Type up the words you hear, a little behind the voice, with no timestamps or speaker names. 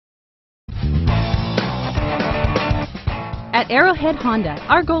At Arrowhead Honda,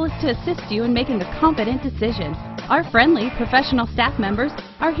 our goal is to assist you in making a confident decision. Our friendly, professional staff members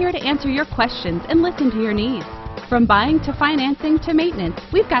are here to answer your questions and listen to your needs. From buying to financing to maintenance,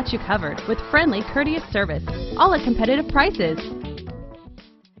 we've got you covered with friendly, courteous service, all at competitive prices.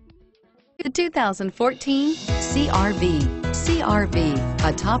 The 2014 CR-V. CR-V,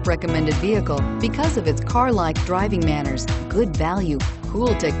 a top recommended vehicle because of its car-like driving manners, good value,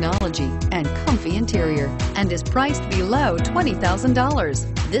 cool technology, and comfy interior, and is priced below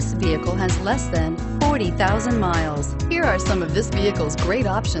 $20,000. This vehicle has less than 40,000 miles. Here are some of this vehicle's great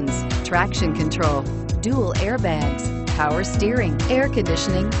options: traction control, dual airbags, power steering, air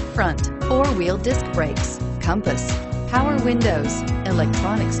conditioning, front, four-wheel disc brakes, compass, power windows,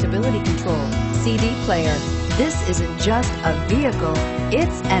 electronic stability control, CD player. This isn't just a vehicle,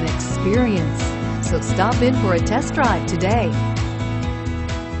 it's an experience. So stop in for a test drive today.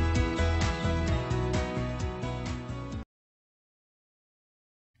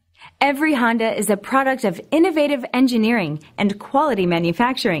 Every Honda is a product of innovative engineering and quality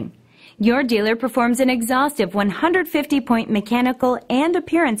manufacturing. Your dealer performs an exhaustive 150-point mechanical and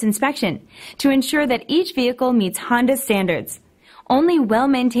appearance inspection to ensure that each vehicle meets Honda standards. Only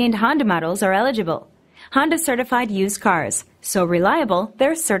well-maintained Honda models are eligible. Honda certified used cars, so reliable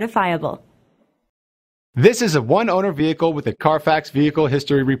they're certifiable. This is a one-owner vehicle with a Carfax Vehicle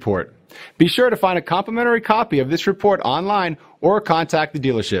History Report. Be sure to find a complimentary copy of this report online or contact the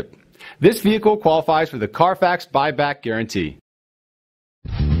dealership. This vehicle qualifies for the Carfax Buyback Guarantee.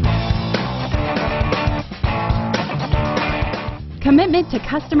 Commitment to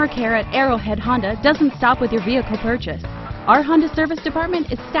customer care at Arrowhead Honda doesn't stop with your vehicle purchase. Our Honda service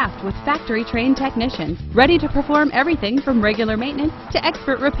department is staffed with factory-trained technicians ready to perform everything from regular maintenance to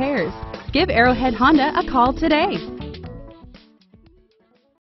expert repairs. Give Arrowhead Honda a call today.